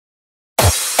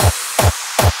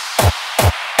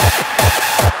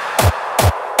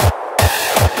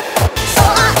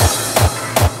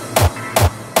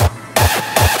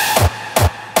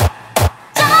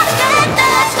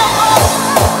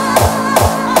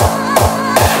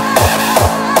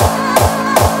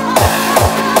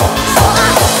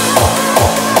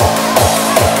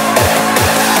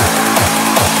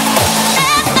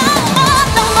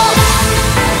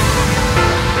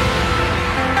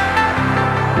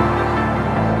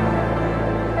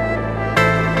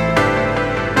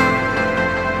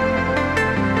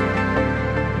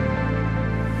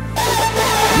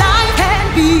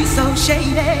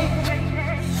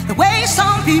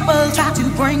people try to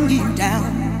bring you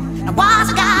down. Now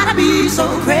why's it gotta be so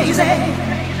crazy?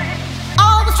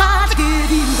 Always trying to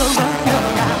give you the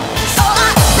runaround. So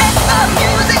I let the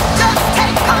music just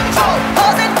take control,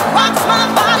 'cause it rocks my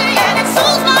body and it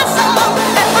soothes my soul.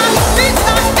 And my feet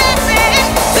start dancing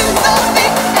to the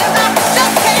beat, and I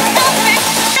just can't help it.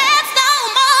 Dance no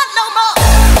more, no more.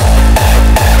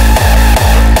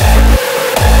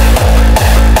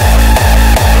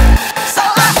 So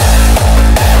I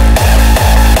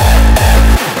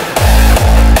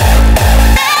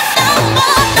dance no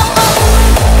more, no more.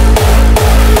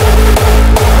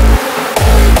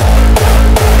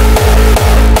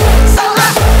 So I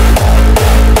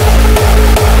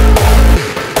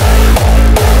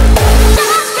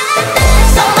just can't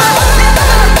dance. So I let the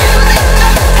music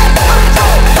just take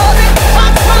control, 'cause it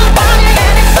rocks my body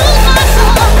and it soothes my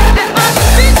soul. And my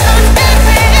feet start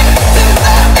dancing to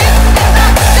the beat, and I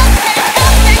just can't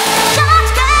help it. Just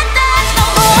can't dance no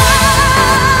more.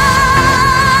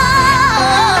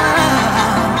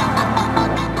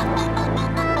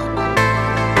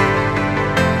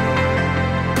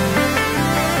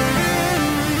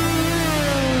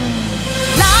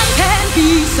 Life can be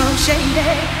so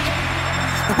shady,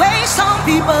 the way some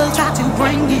people try to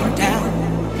bring you down.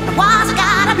 And why's it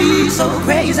gotta be so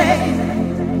crazy?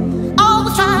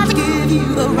 Always trying to give you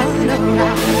the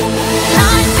runaround.